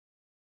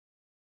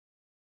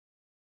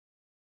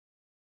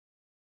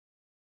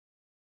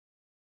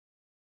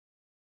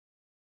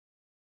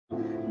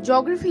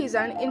Geography is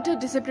an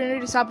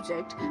interdisciplinary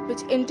subject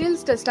which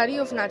entails the study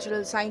of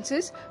natural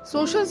sciences,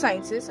 social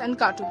sciences, and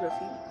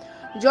cartography.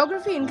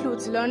 Geography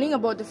includes learning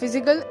about the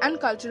physical and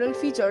cultural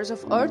features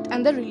of Earth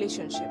and their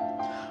relationship.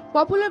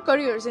 Popular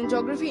careers in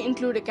geography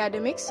include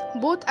academics,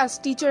 both as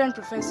teacher and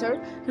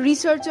professor,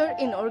 researcher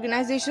in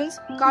organizations,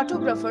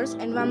 cartographers,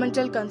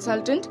 environmental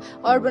consultant,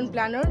 urban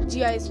planner,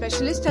 GIS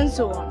specialist, and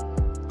so on.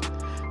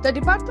 The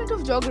Department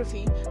of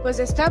Geography was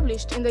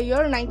established in the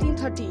year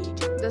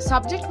 1938. The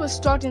subject was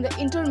taught in the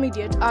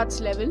intermediate arts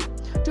level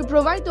to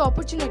provide the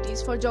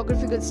opportunities for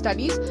geographical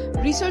studies,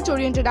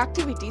 research-oriented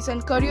activities,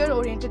 and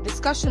career-oriented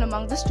discussion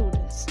among the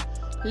students.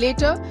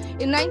 Later,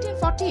 in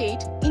 1948,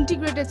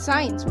 integrated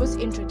science was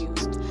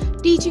introduced.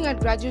 Teaching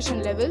at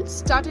graduation level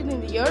started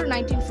in the year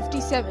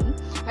 1957,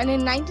 and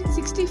in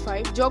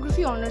 1965,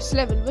 geography honors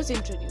level was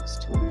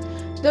introduced.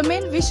 The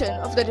main vision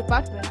of the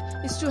department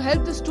is to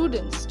help the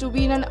students to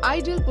be in an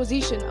ideal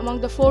position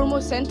among the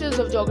foremost centers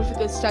of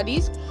geographical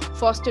studies,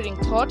 fostering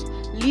thought,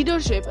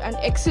 leadership, and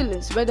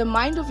excellence where the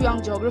mind of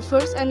young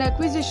geographers and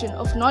acquisition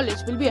of knowledge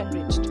will be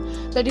enriched.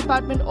 The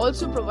department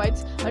also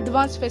provides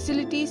advanced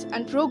facilities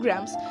and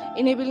programs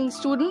enabling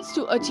students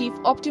to achieve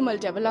optimal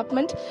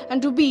development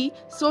and to be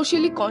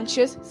socially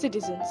conscious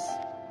citizens.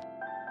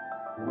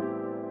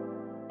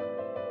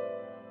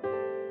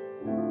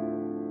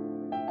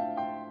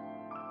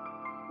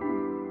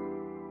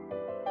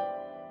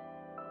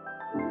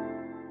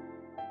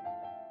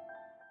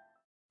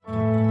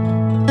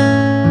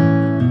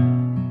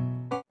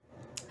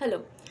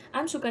 Hello,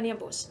 I'm Sukanya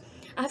Bose.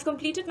 I have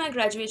completed my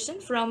graduation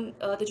from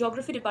the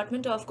Geography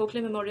Department of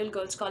Gokhale Memorial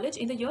Girls College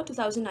in the year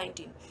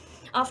 2019.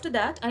 After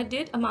that, I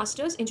did a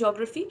Master's in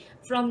Geography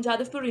from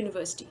Jadavpur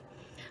University.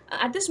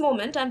 At this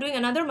moment, I'm doing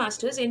another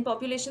Master's in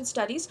Population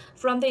Studies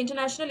from the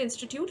International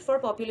Institute for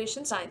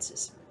Population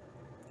Sciences.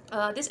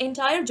 This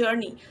entire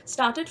journey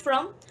started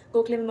from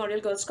Gokhale Memorial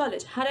Girls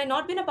College. Had I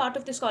not been a part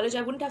of this college,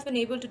 I wouldn't have been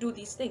able to do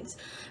these things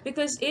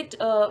because it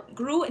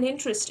grew an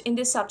interest in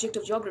this subject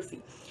of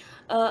geography.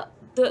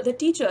 The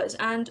teachers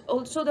and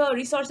also the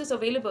resources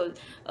available,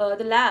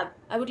 the lab.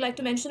 I would like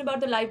to mention about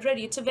the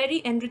library. It's a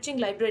very enriching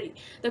library.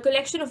 The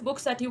collection of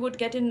books that you would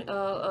get in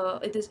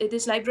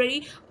this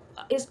library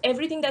is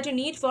everything that you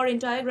need for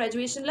entire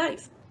graduation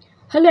life.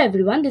 Hello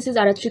everyone, this is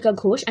Aratrika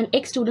Ghosh, an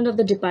ex-student of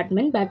the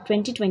department batch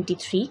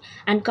 2023,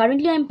 and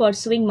currently I am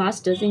pursuing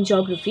Masters in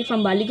Geography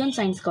from Baligan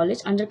Science College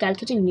under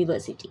Calcutta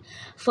University.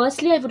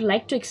 Firstly, I would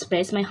like to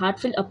express my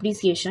heartfelt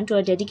appreciation to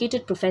our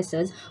dedicated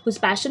professors whose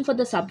passion for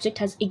the subject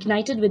has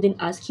ignited within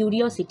us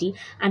curiosity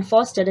and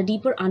fostered a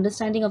deeper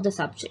understanding of the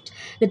subject.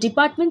 The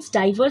department's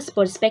diverse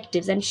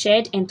perspectives and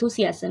shared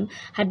enthusiasm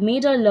had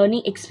made our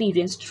learning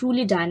experience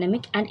truly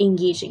dynamic and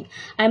engaging.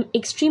 I am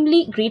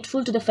extremely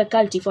grateful to the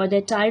faculty for their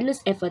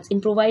tireless efforts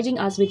in providing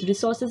us with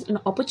resources and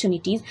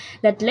opportunities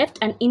that left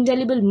an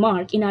indelible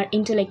mark in our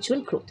intellectual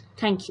growth.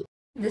 Thank you.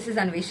 This is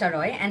Anvesha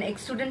Roy, an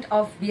ex-student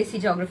of BSc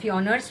Geography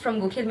Honours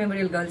from Gokhale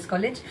Memorial Girls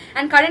College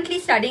and currently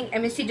studying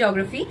MSc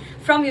Geography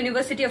from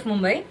University of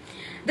Mumbai.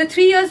 The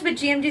 3 years with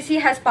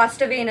GMGC has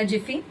passed away in a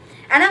jiffy,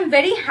 and I'm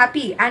very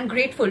happy and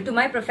grateful to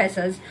my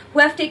professors who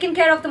have taken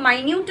care of the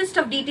minutest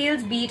of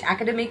details, be it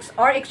academics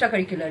or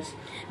extracurriculars.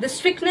 The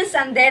strictness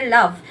and their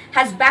love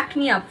has backed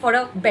me up for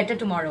a better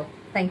tomorrow.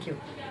 Thank you.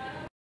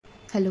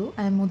 Hello,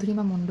 I am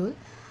Madhurima Mondol.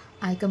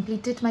 I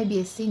completed my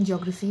BSc in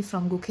Geography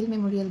from Gokhale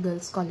Memorial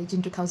Girls College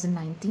in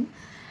 2019.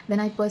 Then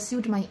I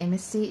pursued my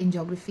MSc in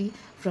Geography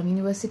from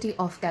University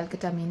of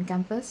Calcutta main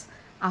campus.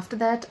 After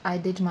that, I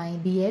did my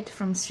B.Ed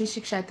from Sri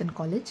Shikshayatan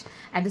College.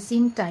 At the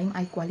same time,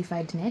 I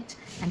qualified NET,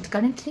 and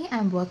currently I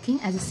am working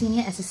as a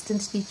Senior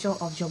Assistant Teacher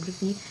of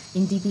Geography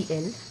in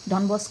DBL,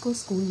 Don Bosco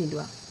School,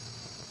 Lilua.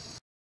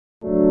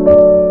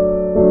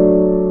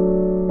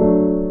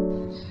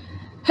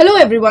 Hello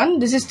everyone,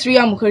 this is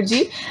Triya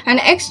Mukherjee, an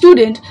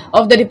ex-student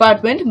of the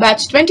department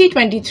batch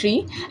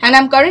 2023, and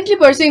I'm currently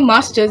pursuing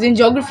Masters in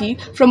Geography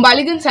from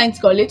Baligan Science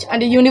College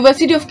and the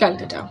University of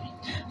Calcutta.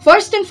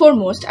 First and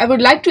foremost, I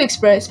would like to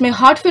express my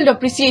heartfelt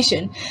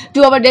appreciation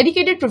to our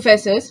dedicated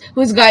professors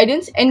whose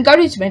guidance,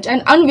 encouragement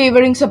and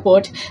unwavering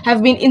support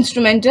have been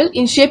instrumental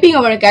in shaping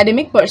our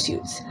academic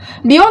pursuits.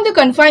 Beyond the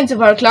confines of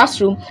our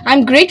classroom, I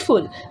am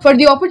grateful for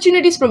the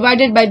opportunities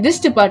provided by this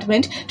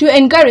department to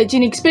encourage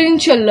in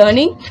experiential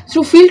learning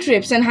through field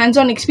trips and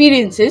hands-on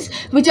experiences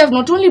which have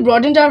not only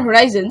broadened our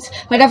horizons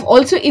but have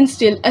also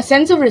instilled a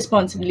sense of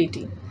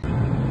responsibility.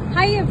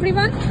 Hi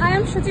everyone, I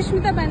am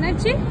Shachishmita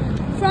Banerjee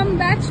from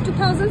batch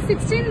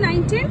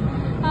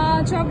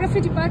 2016-19 Geography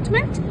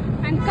Department,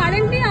 and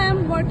currently I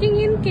am working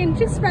in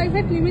Kentrix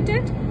Private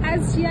Limited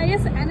as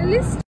GIS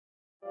Analyst.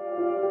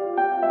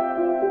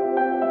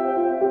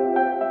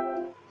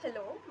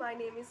 Hello, my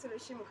name is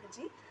Sureshi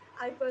Mukherjee.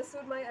 I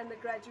pursued my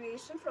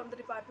undergraduation from the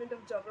Department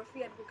of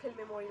Geography at Gokhale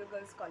Memorial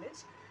Girls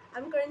College.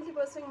 I'm currently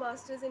pursuing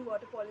Masters in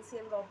Water Policy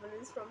and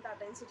Governance from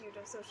Tata Institute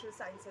of Social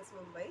Sciences,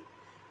 Mumbai.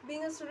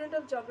 Being a student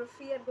of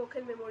geography at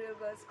Gokhale Memorial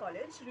Girls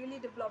College really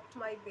developed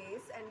my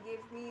base and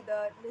gave me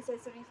the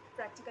necessary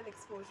practical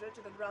exposure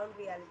to the ground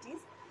realities,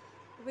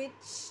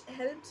 which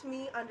helped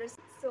me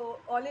understand So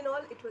all in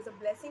all, it was a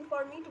blessing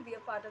for me to be a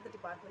part of the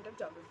Department of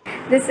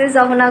Geography. This is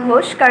Avana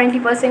Ghosh, currently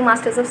pursuing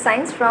Masters of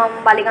Science from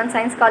Baligan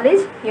Science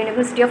College,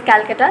 University of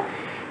Calcutta,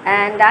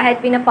 and I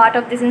had been a part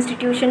of this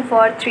institution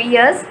for 3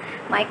 years.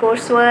 My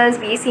course was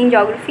BSc in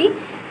Geography,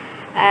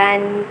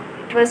 and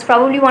it was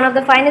probably one of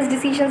the finest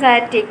decisions I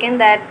had taken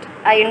that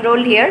I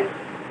enrolled here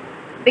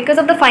because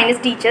of the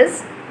finest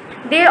teachers.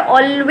 They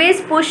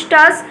always pushed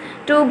us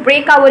to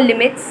break our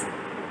limits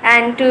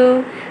and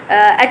to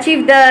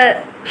achieve the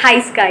high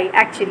sky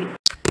actually.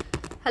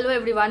 Hello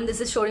everyone, this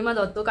is Shorima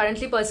Dotto,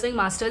 currently pursuing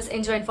Masters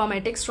in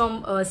Geoinformatics from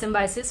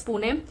Symbiosis,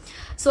 Pune.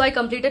 So I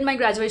completed my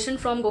graduation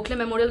from Gokhale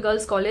Memorial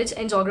Girls College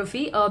in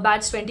Geography,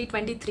 batch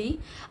 2023.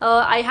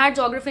 I had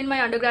Geography in my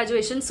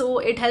undergraduation, so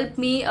it helped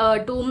me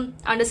to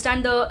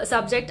understand the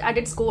subject at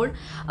its core,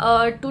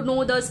 to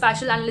know the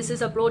spatial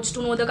analysis approach,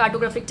 to know the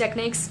cartographic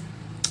techniques,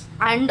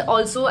 and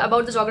also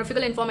about the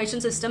geographical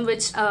information system,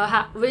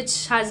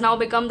 which has now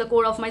become the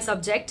core of my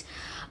subject.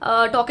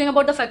 Talking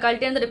about the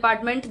faculty and the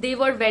department, they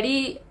were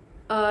very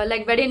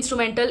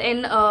instrumental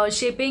in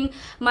shaping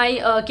my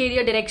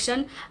career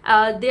direction.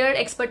 Their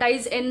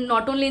expertise in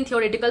not only in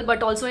theoretical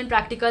but also in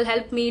practical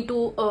helped me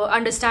to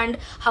understand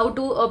how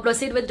to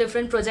proceed with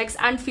different projects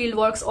and field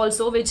works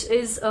also, which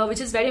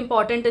is very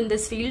important in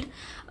this field.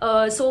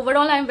 So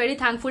overall, I am very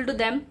thankful to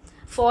them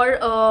for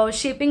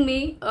shaping me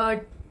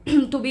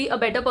to be a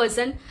better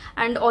person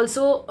and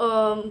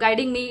also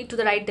guiding me to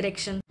the right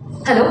direction.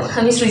 Hello,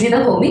 আমি সৃজিতা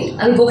ভৌমিক।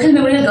 আমি Gokhale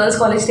Memorial girls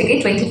college থেকে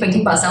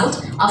 2020 pass out.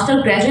 After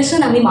graduation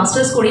আমি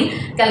masters করি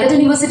ক্যালকাটা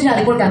ইউনিভার্সিটির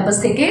Alipur campus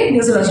থেকে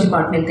museology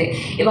ডিপার্টমেন্টে,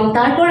 এবং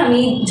তারপর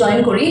আমি জয়েন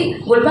করি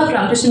Golpark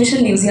Ramakrishna mission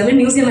museum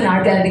and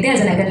art গ্যালারিতে অ্যাজ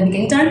অ্যান একাডেমিক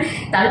ইন্টার্ন।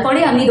 তারপরে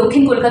আমি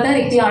দক্ষিণ কলকাতার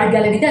একটি আর্ট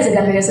গ্যালারিতে অ্যাজ এ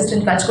গ্যালারি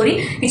অ্যাসিস্ট্যান্ট কাজ করি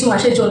কিছু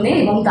মাসের জন্য,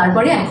 এবং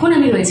তারপরে এখন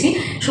আমি রয়েছি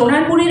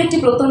সোনারপুরের একটি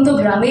প্রত্যন্ত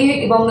গ্রামে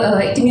এবং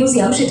একটি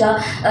মিউজিয়াম,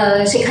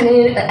 সেখানে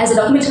অ্যাজ এ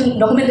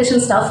ডকুমেন্টেশন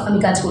স্টাফ আমি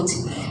কাজ করছি।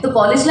 তো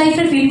কলেজ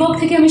লাইফের ফিল্ড ওয়ার্ক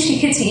থেকে আমি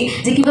শিখেছি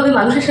যে কীভাবে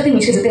মানুষের সাথে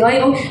মিশে যেতে হয়,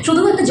 এবং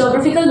শুধু একটা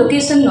জিওগ্রাফিক্যাল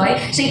লোকেশন নয়,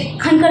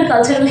 সেখানকার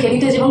কালচারাল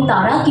হেরিটেজ এবং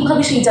তারা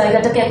কীভাবে সেই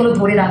জায়গাটাকে এখনও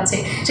ধরে রাখছে,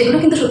 সেগুলো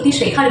কিন্তু সত্যি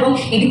শেখার, এবং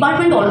এই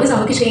ডিপার্টমেন্ট অলওয়েজ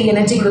আমাকে সেই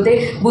এনার্জিগুলোতে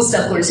বুস্ট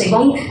আপ করেছে।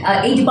 এবং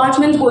এই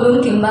ডিপার্টমেন্ট বলুন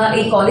কিংবা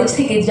এই কলেজ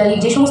থেকে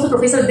যে সমস্ত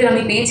প্রফেসরদের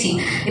আমি পেয়েছি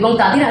এবং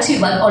তাদের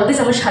আশীর্বাদ অলওয়েজ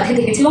আমার সাথে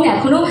থেকেছে, এবং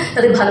এখনও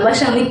তাদের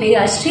ভালোবাসা আমি পেয়ে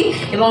আসছি,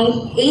 এবং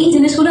এই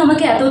জিনিসগুলো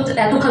আমাকে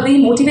এতভাবেই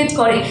মোটিভেট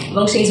করে,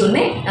 এবং সেই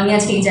জন্যে আমি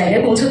আজকে এই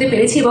জায়গায় পৌঁছতে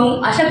পেরেছি, এবং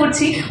আশা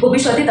করছি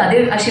ভবিষ্যতে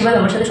তাদের আশীর্বাদ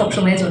আমার সাথে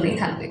সবসময়ের জন্যই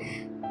থাকবে।